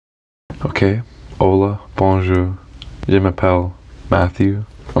Okay, hola, bonjour, je m'appelle Matthew.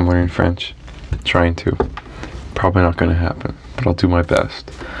 I'm learning French, trying to. Probably not going to happen, but I'll do my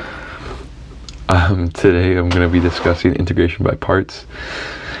best. Today I'm going to be discussing integration by parts,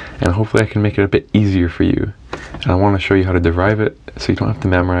 and hopefully I can make it a bit easier for you. And I want to show you how to derive it, so you don't have to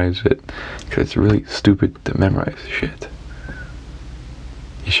memorize it, because it's really stupid to memorize shit.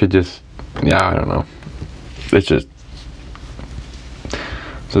 You should just, I don't know. It's just,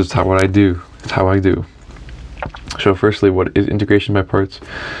 so it's what I do. It's how I do. So firstly, what is integration by parts?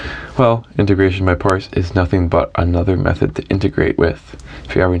 Well, integration by parts is nothing but another method to integrate with.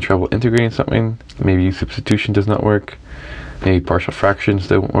 If you're having trouble integrating something, maybe substitution does not work, maybe partial fractions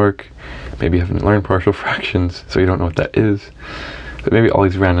don't work, maybe you haven't learned partial fractions, so you don't know what that is, but maybe all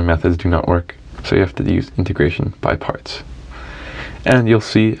these random methods do not work, so you have to use integration by parts. And you'll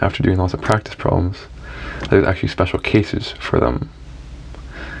see, after doing lots of practice problems, there's actually special cases for them,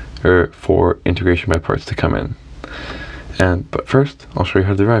 or for integration by parts to come in. But first, I'll show you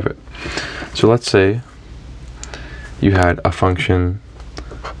how to derive it. So let's say you had a function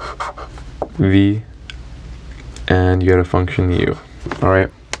v and you had a function u, alright?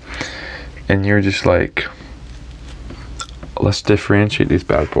 And you're just like, let's differentiate these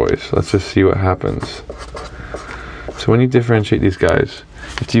bad boys. Let's just see what happens. So when you differentiate these guys,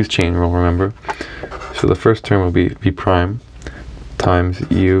 you have to use chain rule, remember? So the first term will be v prime times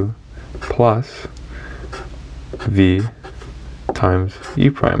u plus v times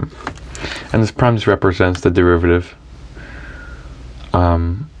u prime, and this prime just represents the derivative. I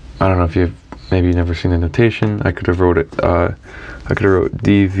don't know if you've maybe never seen the notation. I could have wrote it. I could have wrote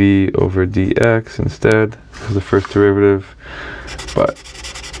dv over dx instead as the first derivative, but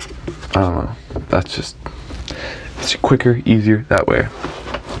I don't know. That's just, it's quicker, easier that way.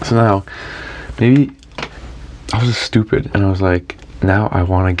 So now, maybe I was just stupid, and I was like, now I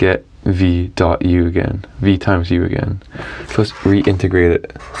want to get v dot u again, v times u again. So let's reintegrate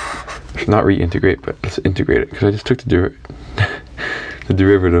it. Not reintegrate, but let's integrate it, because I just took the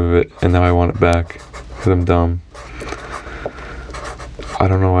derivative of it, and now I want it back, because I'm dumb. I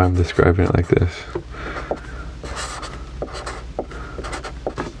don't know why I'm describing it like this.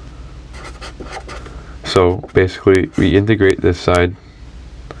 So basically, we integrate this side,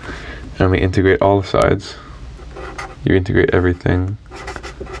 and we integrate all the sides. You integrate everything,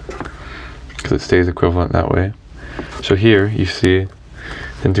 because it stays equivalent that way. So here you see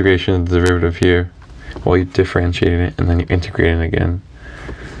the integration of the derivative here while you differentiate it, and then you integrate it again.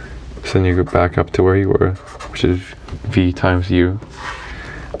 So then you go back up to where you were, which is v times u,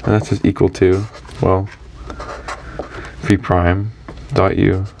 and that's just equal to, well, v prime dot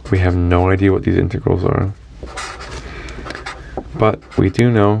u. We have no idea what these integrals are, but we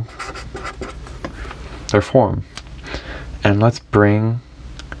do know their form. And let's bring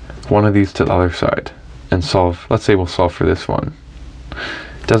one of these to the other side and solve. Let's say we'll solve for this one.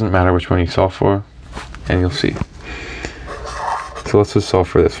 It doesn't matter which one you solve for, and you'll see. So let's just solve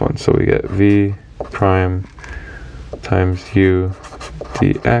for this one. So we get v prime times u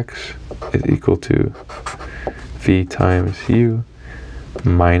dx is equal to v times u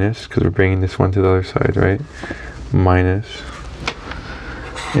minus, because we're bringing this one to the other side, right? Minus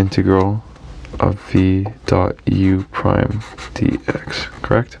integral of v dot u prime dx,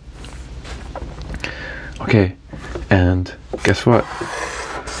 correct? Okay, and guess what?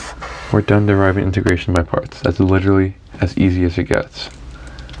 We're done deriving integration by parts. That's literally as easy as it gets.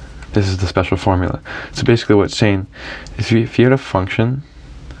 This is the special formula. So basically what it's saying is if you had a function,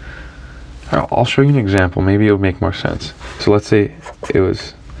 I'll show you an example, maybe it'll make more sense. So let's say it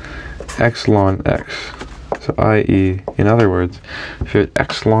was x ln x. So i.e., in other words, if you had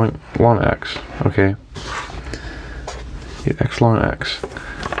x ln x, okay? You had x ln x.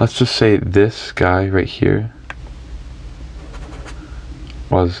 Let's just say this guy right here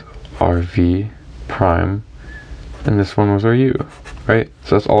was our v prime, and this one was our u, right?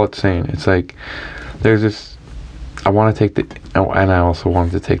 So that's all it's saying. It's like, there's this, I want to take the, and I also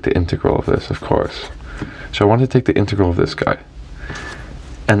wanted to take the integral of this, of course. So I want to take the integral of this guy.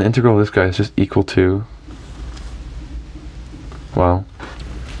 And the integral of this guy is just equal to, well,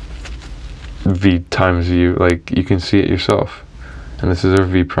 v times u, like you can see it yourself. And this is our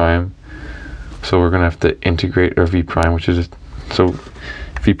v prime, so we're gonna have to integrate our v prime, which is just, so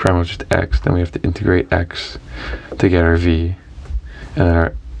v prime was just x, then we have to integrate x to get our v, and then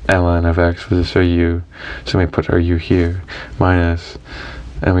our ln of x was just our u, so we put our u here, minus,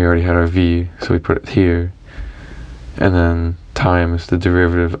 and we already had our v, so we put it here, and then times the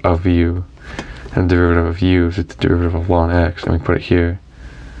derivative of u, and the derivative of u is the derivative of ln x, and we put it here.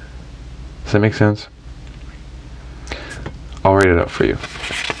 Does that make sense? I'll write it out for you.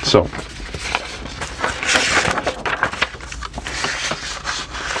 So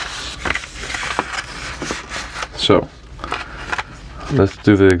So let's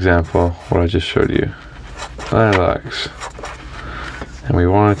do the example what I just showed you. Ln of x, and we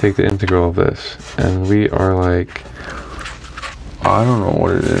want to take the integral of this, and we are like, I don't know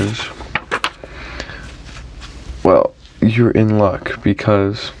what it is. Well, you're in luck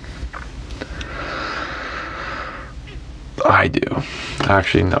because I do.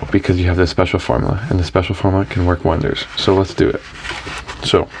 Actually, no, because you have this special formula, and the special formula can work wonders. So let's do it.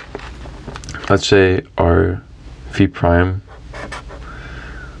 So let's say our v prime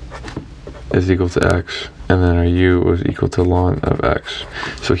is equal to x, and then our u was equal to ln of x.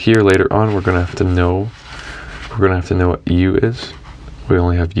 So here later on we're gonna have to know what u is. We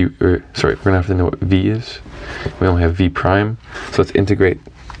only have u, or sorry, we're gonna have to know what v is. We only have v prime. So let's integrate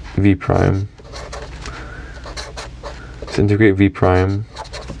v prime. Let's integrate v prime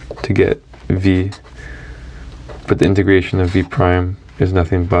to get v, but the integration of v prime is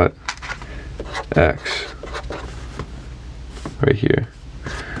nothing but x right here.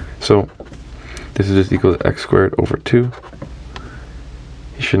 So this is just equal to x squared over 2.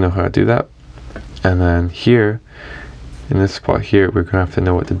 You should know how to do that. And then here, in this spot here, we're going to have to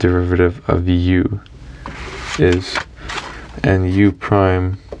know what the derivative of u is. And u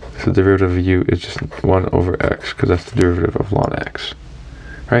prime, so the derivative of u is just 1 over x, because that's the derivative of ln x.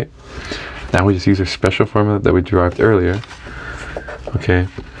 Right? Now we just use our special formula that we derived earlier. Okay,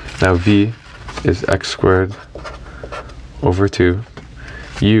 now v is x squared over 2.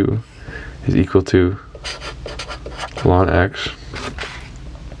 U is equal to ln x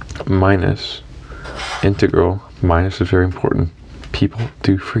minus integral. Minus is very important. People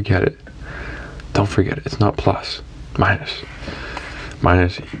do forget it. Don't forget it. It's not plus. Minus.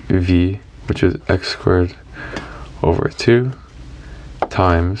 Minus v, which is x squared over 2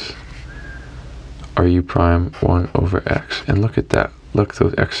 times our u prime 1 over x. And look at that. Look,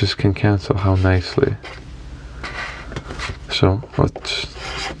 those x's can cancel. How nicely. So let's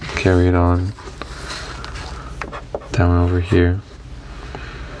carry it on down over here.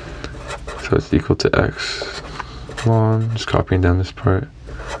 So it's equal to x ln, just copying down this part.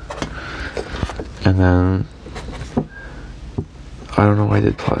 And then, I don't know why I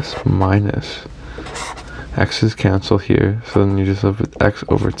did plus, minus. X's cancel here, so then you just have with x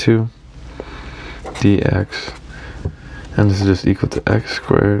over 2 dx. And this is just equal to x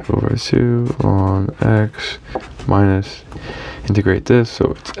squared over 2 ln x minus, integrate this,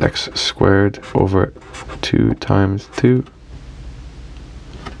 so it's x squared over 2 times 2,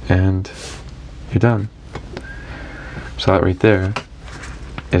 and you're done. So that right there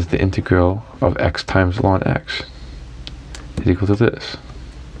is the integral of x times ln x is equal to this.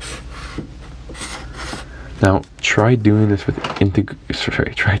 Now try doing this with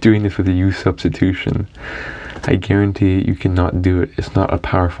try doing this with a u substitution. I guarantee you cannot do it. It's not a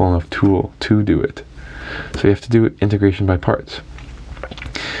powerful enough tool to do it. So you have to do integration by parts.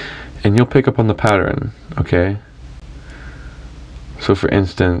 And you'll pick up on the pattern, okay? So for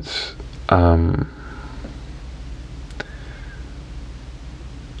instance, I'll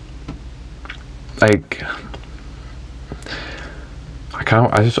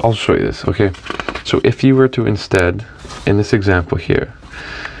show you this, okay? So if you were to instead, in this example here,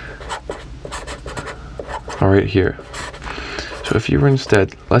 right here. So if you were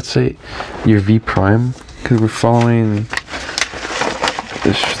instead, let's say your v prime, because we're following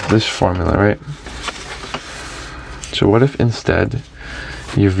this formula, right? So what if instead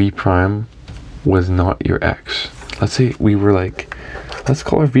your v prime was not your x? Let's say we were like, let's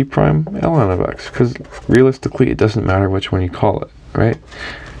call our v prime ln of x, because realistically it doesn't matter which one you call it, right?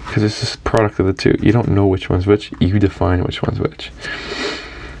 Because it's just product of the two. You don't know which one's which, you define which one's which.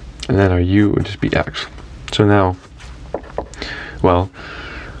 And then our u would just be x. So now, well,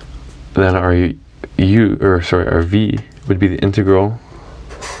 then our our v would be the integral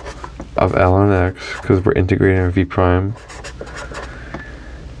of ln x, because we're integrating our v prime.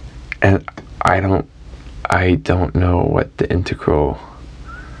 And I don't know what the integral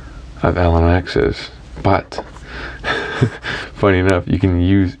of ln x is, but funny enough, you can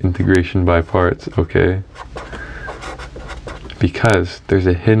use integration by parts, okay? Because there's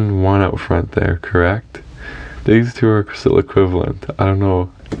a hidden 1 out front there, correct? These two are still equivalent. I don't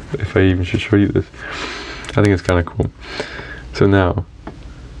know if I even should show you this. I think it's kind of cool. So now,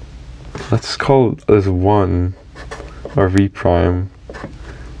 let's call this 1 our v prime,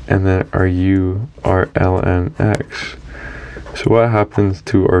 and then our u our ln x. So what happens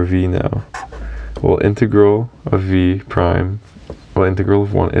to our v now? Well, integral of v prime, well, integral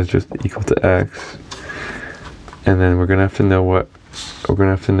of 1 is just equal to x, and then we're gonna have to know what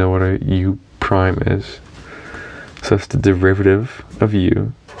our u prime is. So that's the derivative of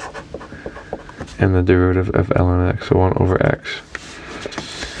u, and the derivative of ln x, so 1 over x.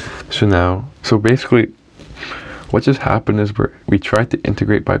 So basically, what just happened is we tried to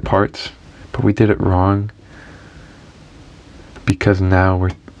integrate by parts, but we did it wrong, because I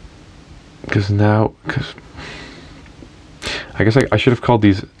guess I should have called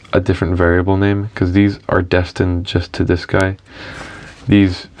these a different variable name, because these are destined just to this guy.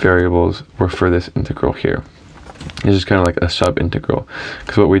 These variables were for this integral here. It's just kind of like a sub-integral,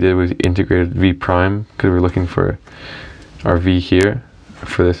 because what we did was integrated v prime, because we're looking for our v here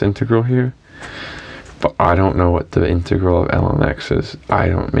for this integral here. But I don't know what the integral of ln x is.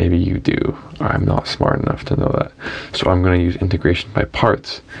 Maybe you do. I'm not smart enough to know that. So I'm going to use integration by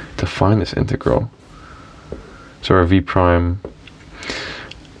parts to find this integral. So our v prime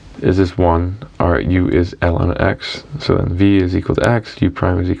is this 1, our u is ln x, so then v is equal to x, u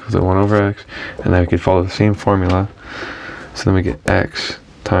prime is equal to 1 over x, and then we could follow the same formula. So then we get x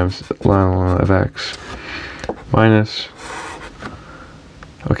times ln of x minus,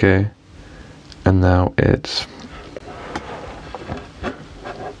 okay, and now it's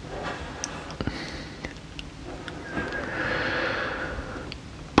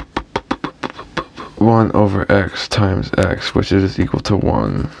one over x times x, which is equal to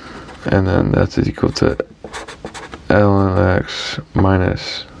 1, and then that's equal to ln x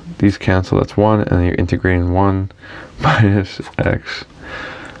minus, these cancel, that's 1, and then you're integrating 1 minus x.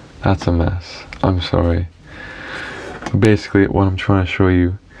 That's a mess, I'm sorry. Basically, what I'm trying to show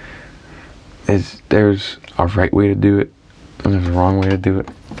you is there's a right way to do it, and there's a wrong way to do it.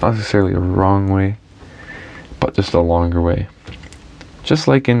 Not necessarily a wrong way, but just a longer way. Just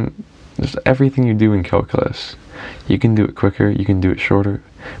like in just everything you do in calculus, you can do it quicker, you can do it shorter,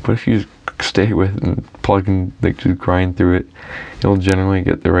 but if you just stay with it and plug and like just grind through it, you'll generally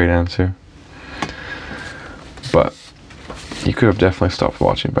get the right answer. But you could have definitely stopped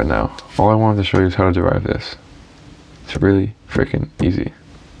watching by now. All I wanted to show you is how to derive this. It's really freaking easy.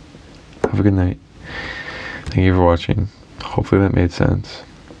 Have a good night. Thank you for watching. Hopefully that made sense.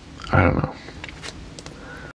 I don't know.